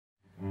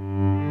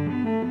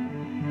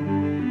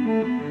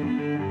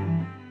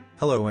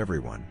Hello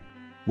everyone.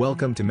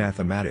 Welcome to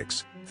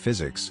Mathematics,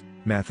 Physics,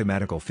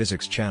 Mathematical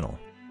Physics channel.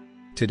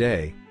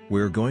 Today,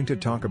 we're going to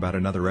talk about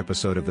another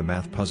episode of the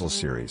Math Puzzle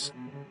series.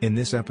 In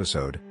this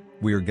episode,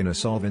 we're gonna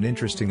solve an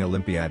interesting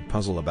Olympiad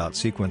puzzle about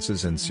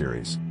sequences and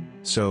series.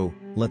 So,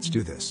 let's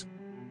do this.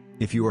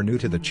 If you are new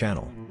to the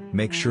channel,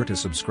 make sure to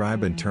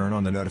subscribe and turn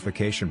on the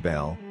notification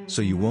bell,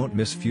 so you won't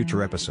miss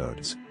future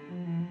episodes.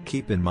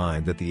 Keep in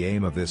mind that the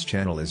aim of this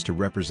channel is to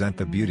represent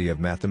the beauty of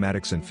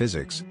mathematics and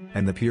physics,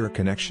 and the pure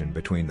connection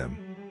between them.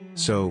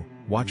 So,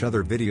 watch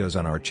other videos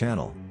on our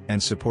channel,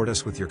 and support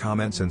us with your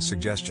comments and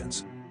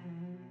suggestions.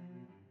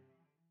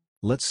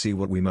 Let's see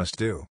what we must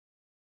do.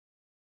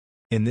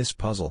 In this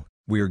puzzle,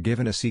 we are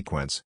given a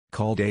sequence,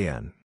 called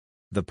an.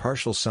 The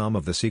partial sum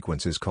of the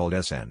sequence is called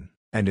Sn,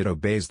 and it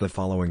obeys the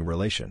following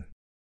relation.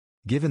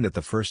 Given that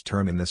the first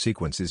term in the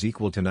sequence is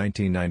equal to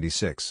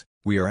 1996,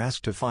 we are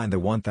asked to find the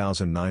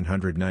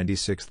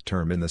 1996th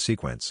term in the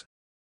sequence.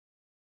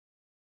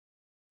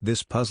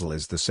 This puzzle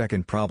is the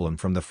second problem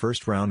from the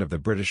first round of the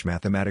British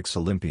Mathematics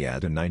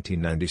Olympiad in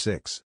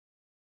 1996.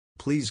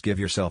 Please give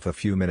yourself a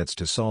few minutes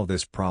to solve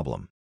this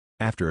problem.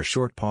 After a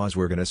short pause,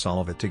 we're gonna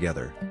solve it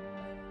together.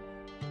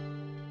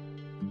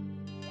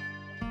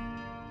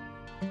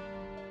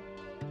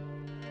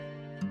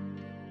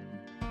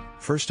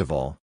 First of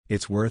all,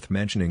 it's worth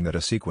mentioning that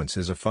a sequence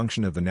is a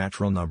function of the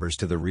natural numbers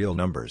to the real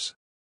numbers.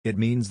 It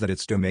means that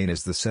its domain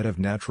is the set of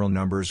natural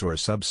numbers or a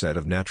subset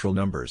of natural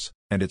numbers,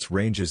 and its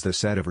range is the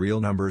set of real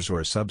numbers or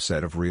a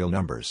subset of real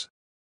numbers.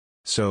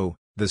 So,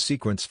 the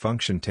sequence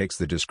function takes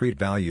the discrete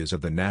values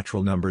of the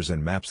natural numbers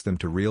and maps them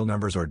to real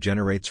numbers or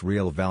generates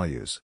real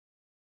values.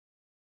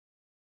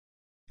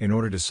 In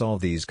order to solve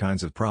these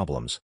kinds of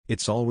problems,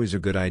 it's always a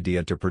good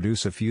idea to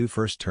produce a few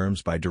first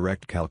terms by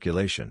direct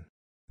calculation.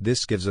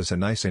 This gives us a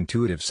nice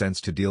intuitive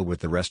sense to deal with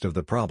the rest of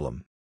the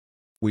problem.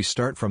 We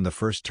start from the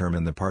first term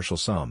in the partial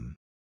sum.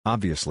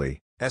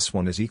 Obviously,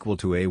 S1 is equal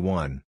to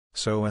A1,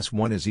 so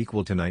S1 is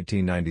equal to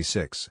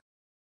 1996.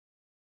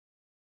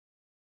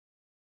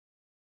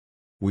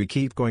 We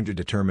keep going to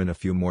determine a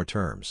few more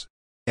terms.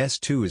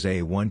 S2 is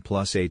A1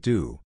 plus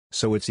A2,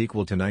 so it's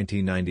equal to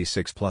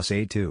 1996 plus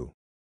A2.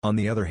 On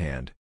the other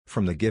hand,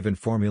 from the given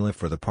formula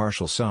for the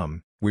partial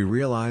sum, we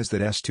realize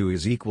that S2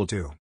 is equal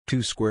to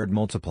 2 squared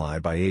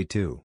multiplied by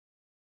A2.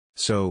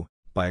 So,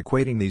 by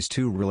equating these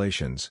two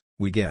relations,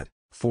 we get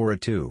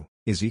 4A2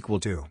 is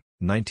equal to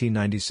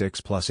 1996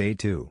 plus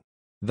A2.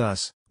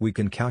 Thus, we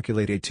can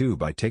calculate A2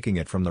 by taking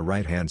it from the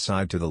right-hand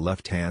side to the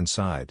left-hand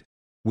side.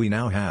 We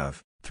now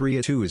have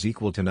 3A2 is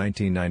equal to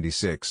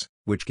 1996,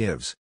 which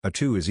gives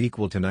A2 is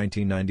equal to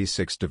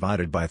 1996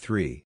 divided by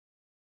 3.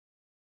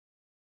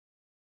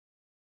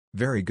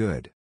 Very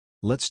good.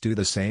 Let's do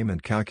the same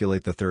and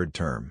calculate the third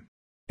term.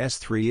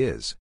 S3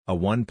 is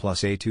A1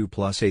 plus A2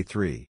 plus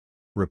A3.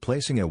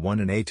 Replacing A1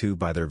 and A2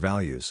 by their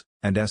values,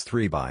 and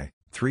S3 by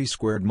 3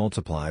 squared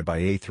multiplied by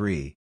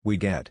A3, we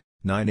get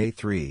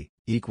 9A3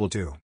 equal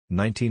to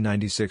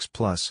 1996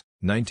 plus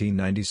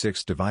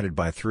 1996 divided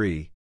by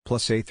 3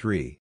 plus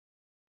A3.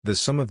 The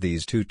sum of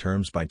these two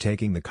terms by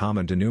taking the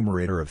common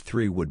denominator of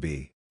 3 would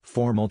be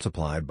 4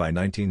 multiplied by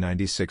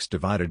 1996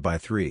 divided by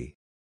 3.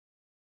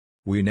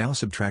 We now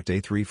subtract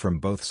A3 from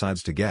both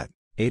sides to get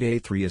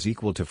 8A3 is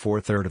equal to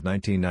 4/3 of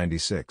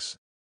 1996.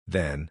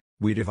 Then,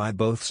 we divide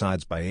both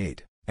sides by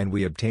 8, and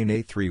we obtain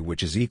A3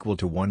 which is equal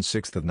to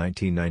 1/6 of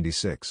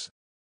 1996.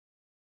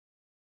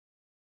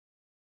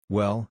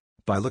 Well,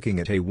 by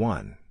looking at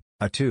A1,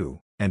 A2,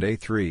 and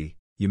A3,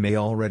 you may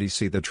already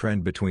see the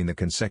trend between the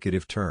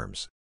consecutive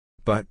terms.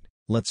 But,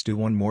 let's do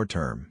one more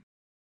term.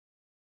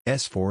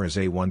 S4 is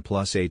A1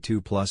 plus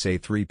A2 plus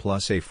A3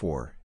 plus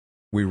A4.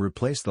 We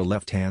replace the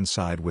left-hand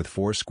side with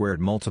 4 squared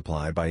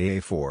multiplied by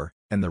A4,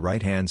 and the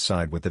right-hand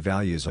side with the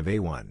values of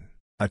A1,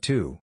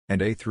 A2,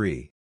 and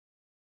A3.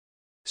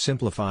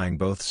 Simplifying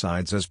both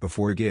sides as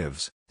before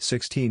gives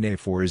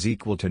 16A4 is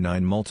equal to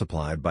 9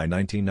 multiplied by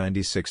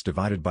 1996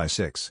 divided by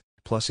 6,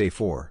 plus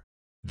A4.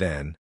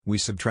 Then, we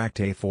subtract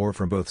A4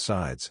 from both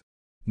sides.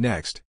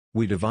 Next,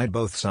 we divide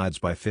both sides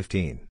by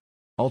 15.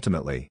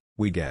 Ultimately,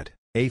 we get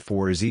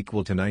A4 is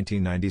equal to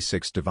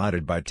 1996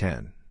 divided by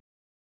 10.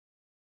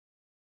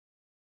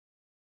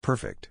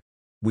 Perfect.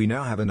 We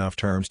now have enough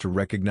terms to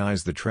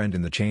recognize the trend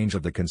in the change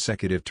of the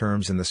consecutive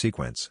terms in the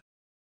sequence.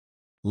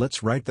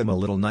 Let's write them a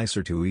little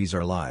nicer to ease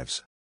our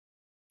lives.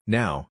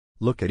 Now,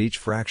 look at each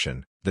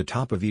fraction. The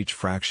top of each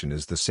fraction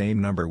is the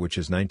same number, which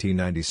is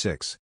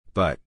 1996,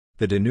 but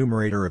the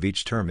denominator of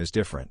each term is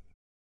different.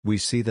 We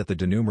see that the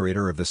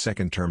denominator of the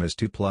second term is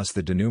 2 plus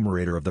the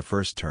denominator of the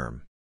first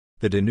term.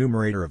 The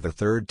denominator of the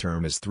third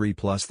term is 3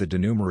 plus the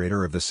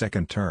denominator of the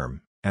second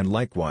term, and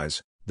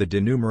likewise, the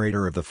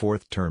denominator of the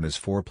fourth term is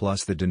 4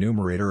 plus the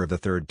denominator of the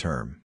third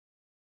term.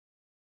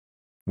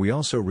 We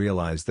also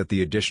realize that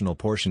the additional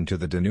portion to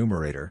the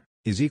denominator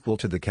is equal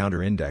to the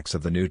counter index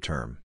of the new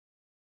term.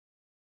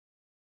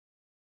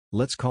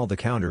 Let's call the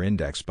counter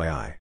index by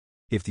I.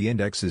 If the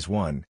index is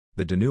 1,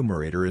 the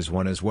denominator is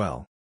 1 as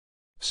well.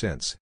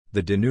 Since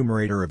the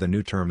denominator of the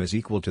new term is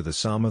equal to the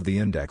sum of the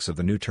index of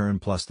the new term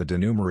plus the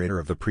denominator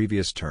of the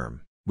previous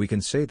term, we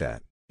can say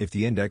that If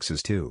the index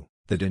is 2,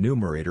 the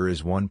denumerator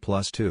is 1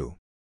 plus 2.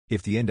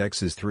 If the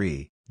index is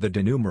 3, the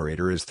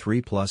denumerator is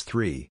 3 plus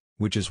 3,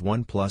 which is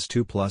 1 plus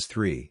 2 plus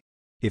 3.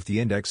 If the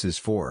index is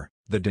 4,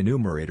 the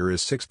denumerator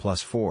is 6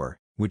 plus 4,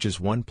 which is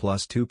 1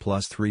 plus 2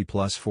 plus 3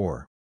 plus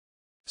 4.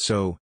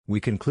 So,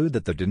 we conclude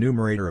that the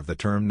denumerator of the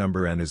term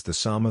number n is the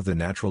sum of the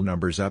natural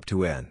numbers up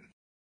to n.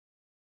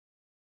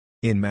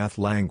 In math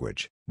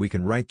language, we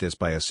can write this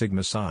by a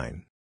sigma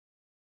sign.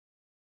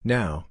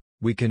 Now,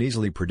 we can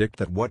easily predict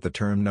that what the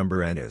term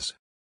number n is.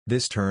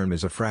 This term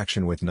is a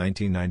fraction with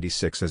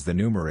 1996 as the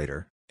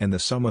numerator, and the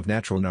sum of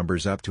natural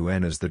numbers up to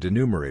n is the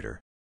denumerator.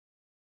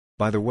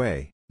 By the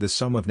way, the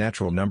sum of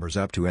natural numbers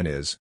up to n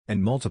is,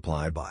 n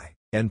multiplied by,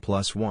 n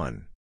plus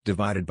 1,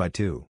 divided by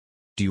 2.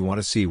 Do you want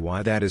to see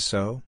why that is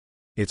so?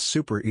 It's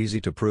super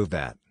easy to prove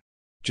that.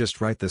 Just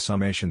write the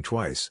summation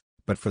twice,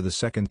 but for the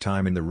second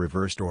time in the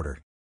reversed order.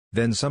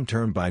 Then sum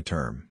term by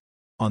term.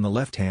 On the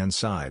left-hand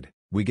side,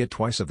 we get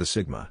twice of the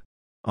sigma.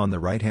 On the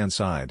right-hand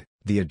side,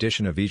 the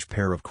addition of each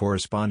pair of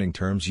corresponding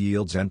terms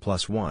yields n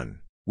plus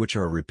 1, which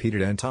are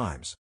repeated n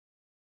times.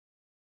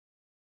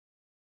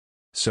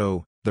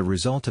 So, the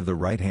result of the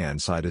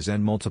right-hand side is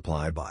n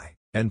multiplied by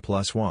n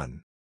plus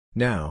 1.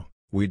 Now,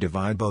 we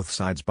divide both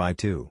sides by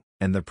 2,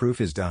 and the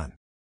proof is done.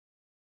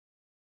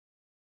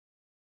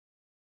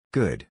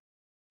 Good.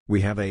 We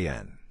have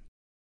an.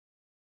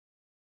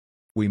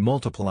 We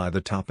multiply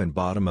the top and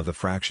bottom of the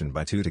fraction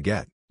by 2 to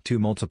get 2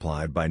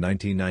 multiplied by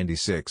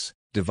 1996,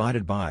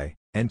 divided by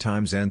n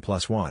times n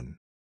plus 1.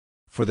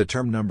 For the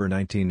term number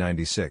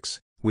 1996,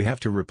 we have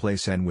to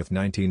replace n with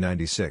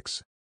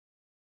 1996.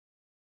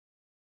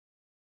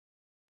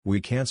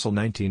 We cancel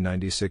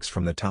 1996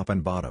 from the top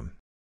and bottom.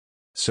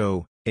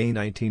 So, a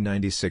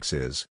 1996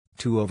 is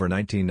 2 over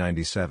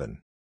 1997.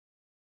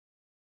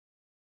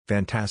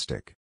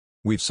 Fantastic!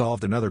 We've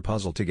solved another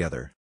puzzle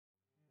together.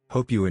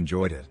 Hope you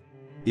enjoyed it.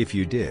 If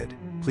you did,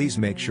 please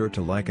make sure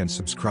to like and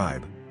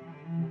subscribe.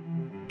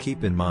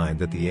 Keep in mind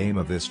that the aim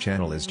of this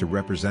channel is to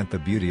represent the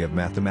beauty of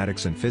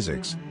mathematics and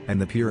physics, and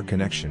the pure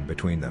connection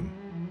between them.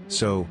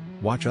 So,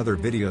 watch other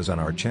videos on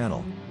our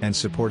channel, and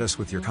support us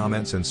with your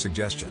comments and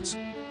suggestions.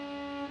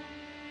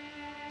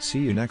 See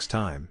you next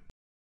time.